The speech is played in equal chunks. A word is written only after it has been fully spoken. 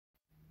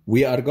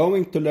We are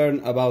going to learn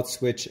about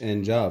switch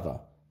in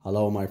Java.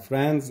 Hello my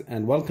friends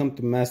and welcome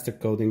to Master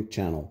Coding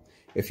channel.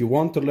 If you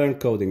want to learn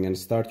coding and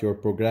start your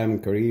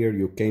programming career,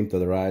 you came to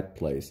the right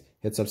place.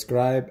 Hit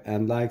subscribe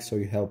and like so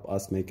you help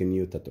us making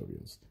new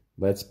tutorials.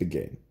 Let's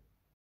begin.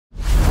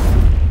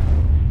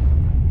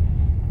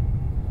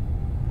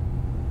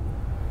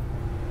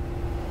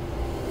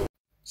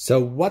 So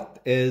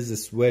what is a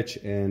switch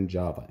in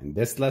Java? In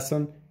this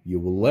lesson, you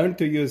will learn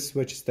to use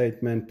switch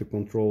statement to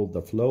control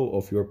the flow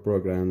of your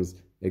program's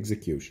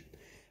execution.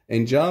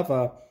 In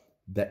Java,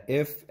 the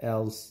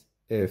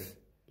if-else-if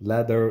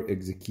ladder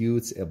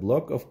executes a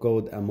block of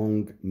code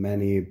among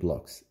many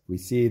blocks. We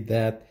see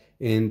that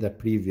in the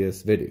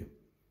previous video.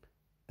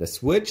 The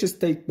switch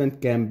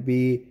statement can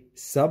be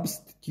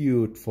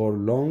substitute for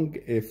long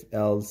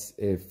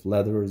if-else-if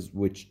ladders,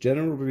 which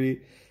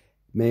generally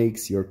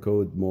makes your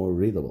code more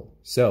readable.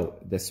 So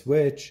the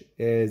switch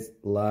is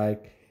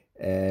like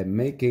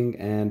making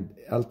an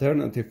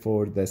alternative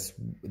for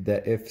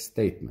the if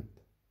statement.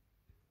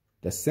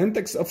 The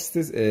syntax of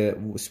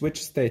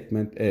switch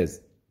statement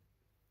is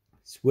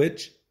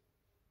switch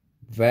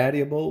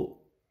variable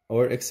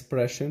or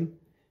expression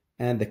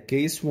and the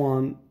case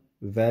 1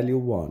 value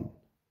 1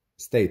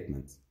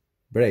 statements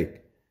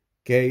break,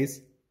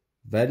 case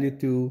value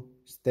 2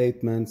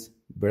 statements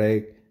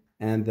break,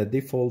 and the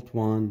default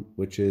one,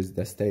 which is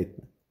the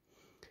statement.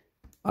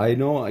 I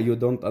know you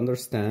don't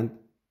understand.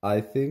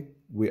 I think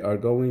we are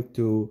going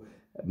to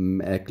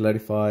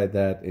clarify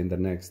that in the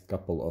next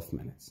couple of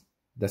minutes.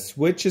 The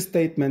switch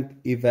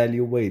statement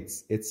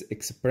evaluates its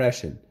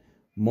expression,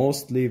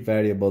 mostly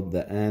variable,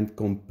 and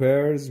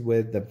compares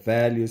with the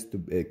values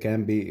to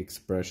can be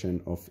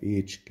expression of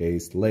each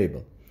case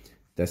label.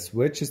 The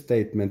switch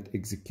statement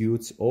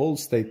executes all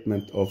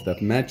statements of the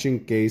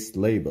matching case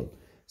label.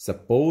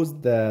 Suppose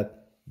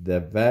that the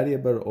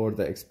variable or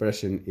the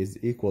expression is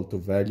equal to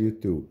value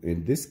 2.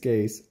 In this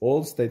case,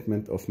 all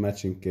statement of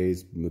matching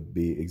case would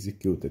be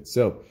executed.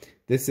 So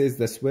this is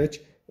the switch.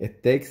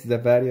 It takes the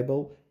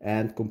variable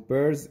and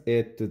compares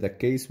it to the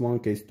case 1,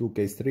 case 2,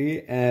 case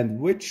 3, and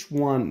which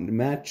one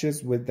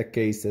matches with the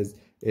cases,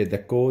 the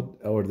code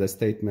or the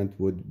statement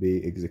would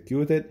be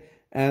executed,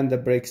 and the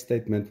break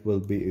statement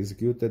will be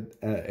executed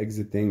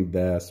exiting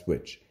the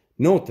switch.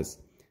 Notice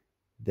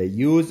the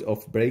use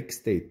of break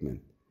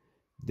statement.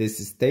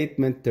 This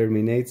statement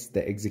terminates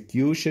the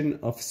execution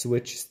of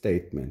switch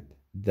statement.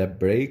 The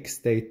break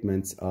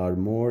statements are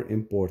more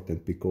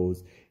important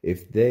because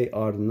if they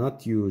are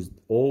not used,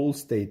 all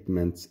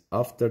statements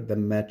after the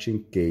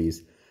matching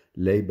case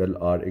label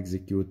are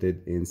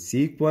executed in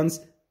sequence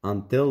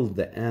until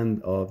the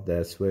end of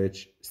the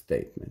switch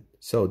statement.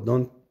 So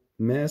don't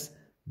miss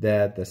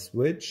that the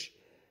switch,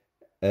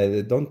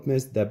 don't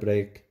miss the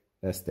break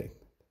statement.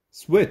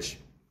 Switch.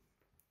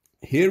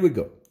 Here we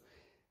go.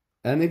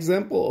 An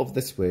example of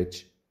the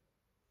switch,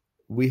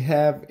 we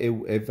have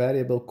a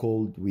variable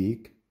called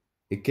week.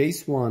 In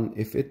case 1,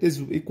 if it is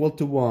equal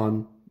to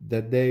 1,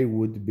 the day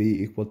would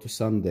be equal to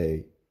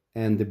Sunday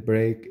and the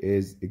break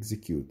is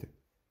executed.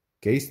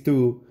 Case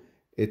 2,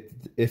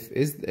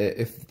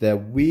 if the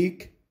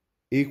week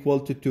equal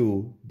to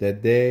 2, the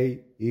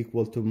day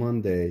equal to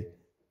Monday,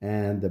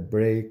 and the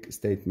break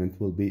statement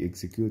will be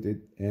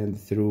executed and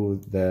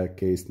through the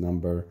case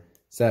number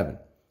 7.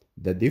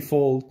 The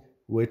default,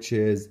 which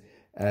is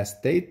a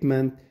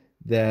statement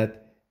that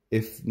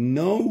if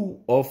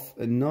none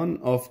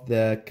of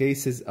the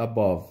cases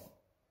above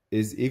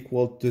is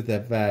equal to the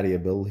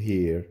variable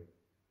here,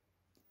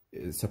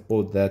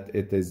 suppose that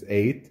it is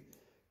 8,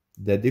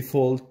 the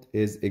default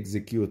is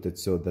executed.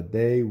 So the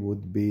day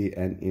would be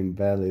an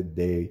invalid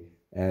day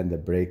and the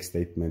break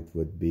statement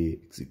would be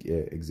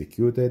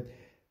executed.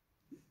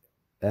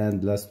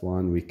 And last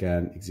one, we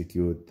can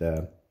execute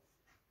the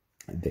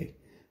day.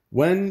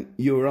 When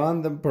you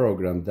run the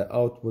program, the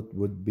output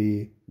would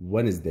be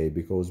Wednesday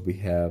because we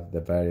have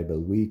the variable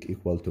week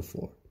equal to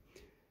 4.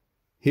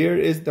 Here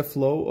is the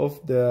flow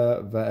of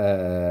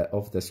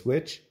the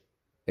switch.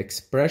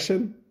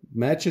 Expression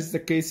matches the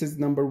cases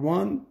number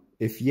 1.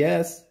 If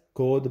yes,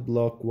 code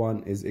block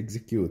 1 is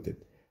executed.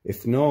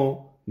 If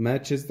no,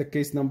 matches the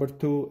case number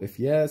 2. If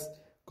yes,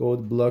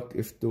 code block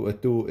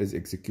 2 is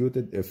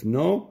executed. If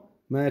no,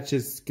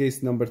 matches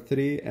case number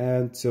 3,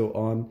 and so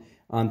on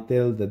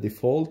until the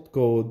default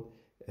code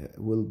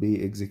will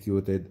be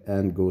executed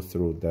and go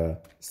through the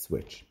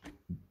switch.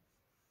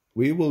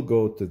 We will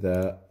go to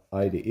the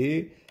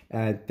IDE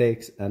and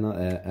take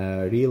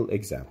a real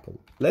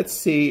example. Let's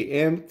see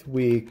int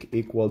week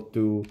equal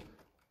to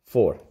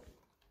 4.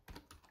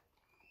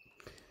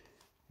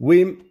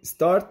 We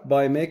start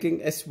by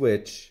making a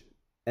switch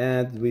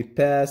and we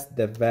pass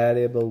the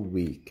variable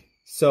week.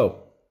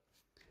 So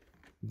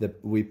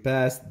we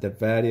pass the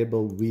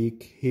variable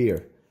week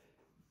here.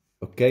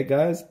 Okay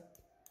guys,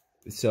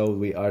 so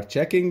we are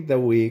checking the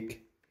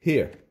week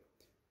here.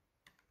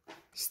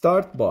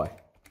 Start by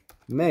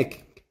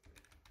making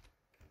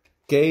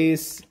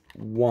case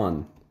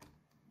 1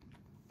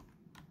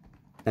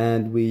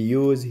 and we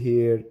use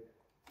here,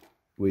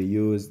 we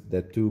use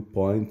the 2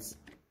 points,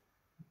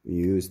 we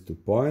use 2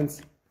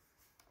 points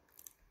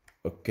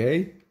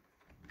Okay.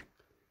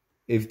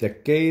 If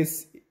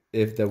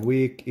the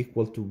week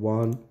equal to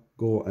 1,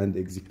 go and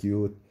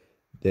execute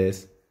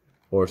this,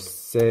 or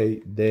say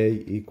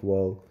day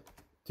equal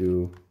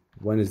to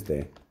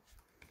Wednesday.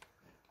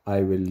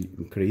 I will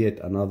create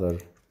another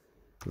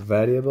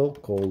variable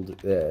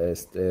called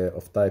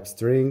of type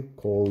string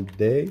called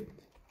day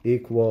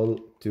equal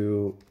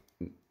to,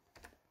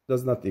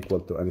 does not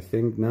equal to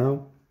anything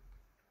now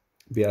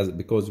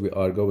because we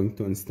are going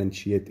to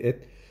instantiate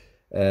it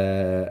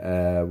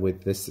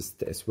with this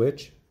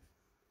switch.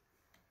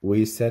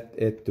 We set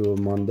it to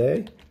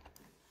Monday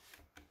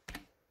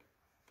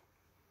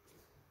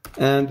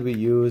and we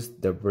use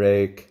the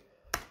break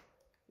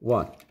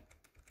 1.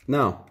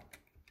 Now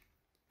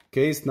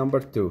case number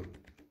 2,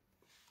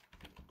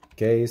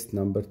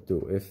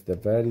 if the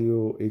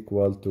value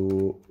equal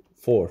to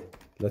 4,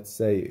 let's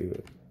say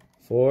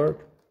 4,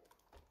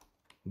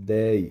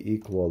 day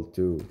equal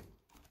to,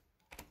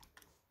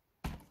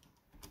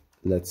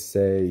 let's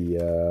say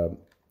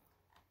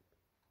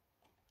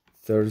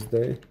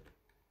Thursday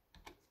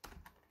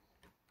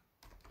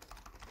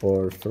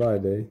or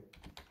Friday,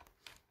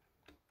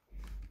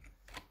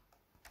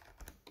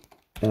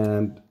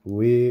 and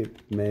we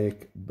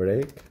make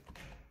break,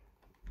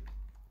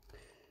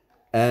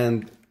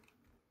 and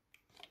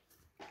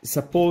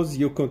suppose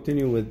you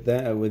continue with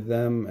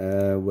them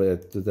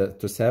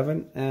to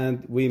 7,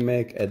 and we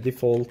make a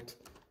default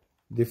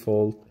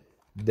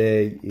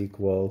day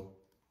equal,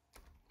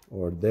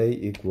 or day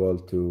equal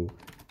to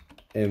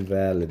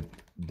invalid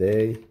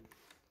day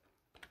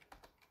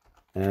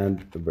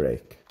and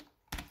break.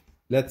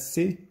 Let's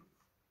see.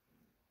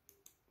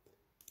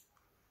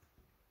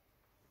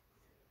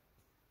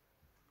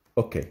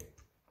 Okay,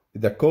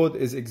 the code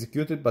is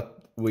executed,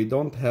 but we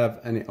don't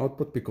have any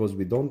output because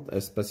we don't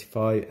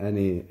specify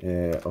any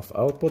of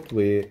output.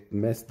 We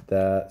missed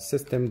the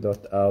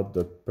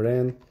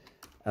system.out.println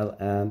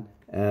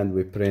and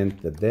we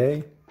print the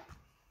day.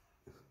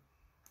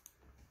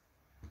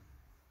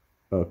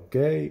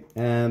 Okay,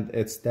 and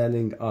it's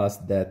telling us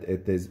that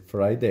it is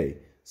Friday.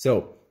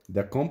 So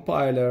the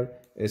compiler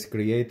is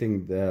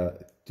creating the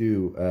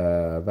two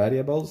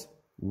variables,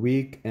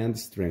 week and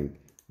string.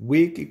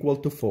 Week equal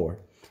to 4.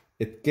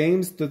 It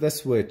comes to the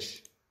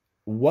switch.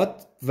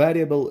 What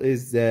variable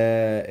is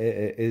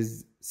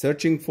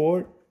searching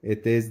for?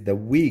 It is the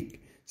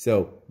week.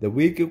 So the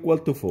week equal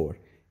to 4.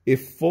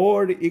 If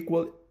 4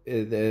 equal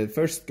the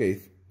first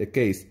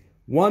case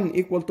 1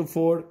 equal to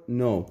 4,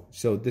 no.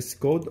 So this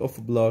code of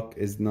block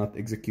is not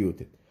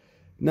executed.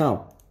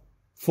 Now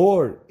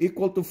 4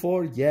 equal to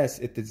 4, yes,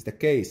 it is the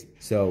case.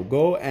 So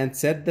go and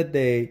set the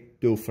day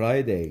to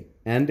Friday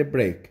and the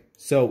break.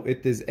 So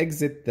it is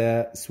exit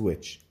the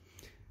switch.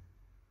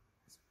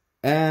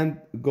 And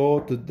go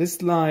to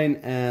this line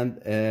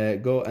and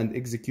go and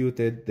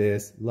executed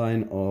this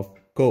line of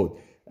code.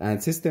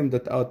 And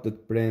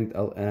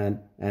system.out.println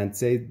and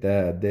say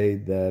the day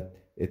that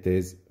it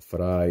is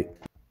Friday.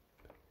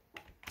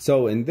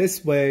 So in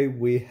this way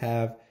we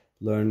have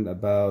learned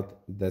about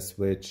the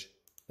switch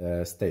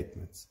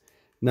statements.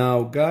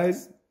 Now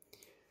guys,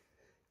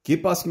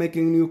 keep us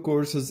making new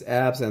courses,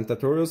 apps and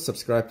tutorials.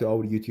 Subscribe to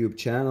our YouTube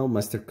channel,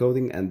 Master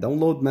Coding, and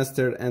download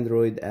Master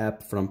Android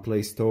app from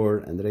Play Store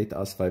and rate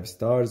us 5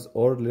 stars.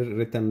 Or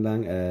written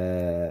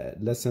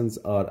lessons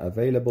are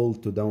available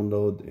to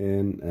download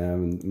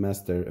in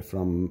Master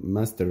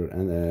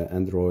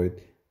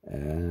Android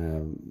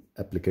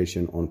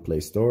application on Play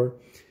Store.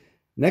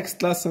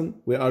 Next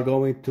lesson we are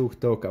going to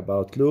talk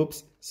about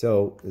loops.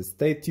 So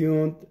stay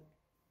tuned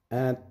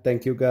and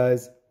thank you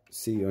guys.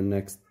 See you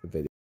next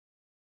video.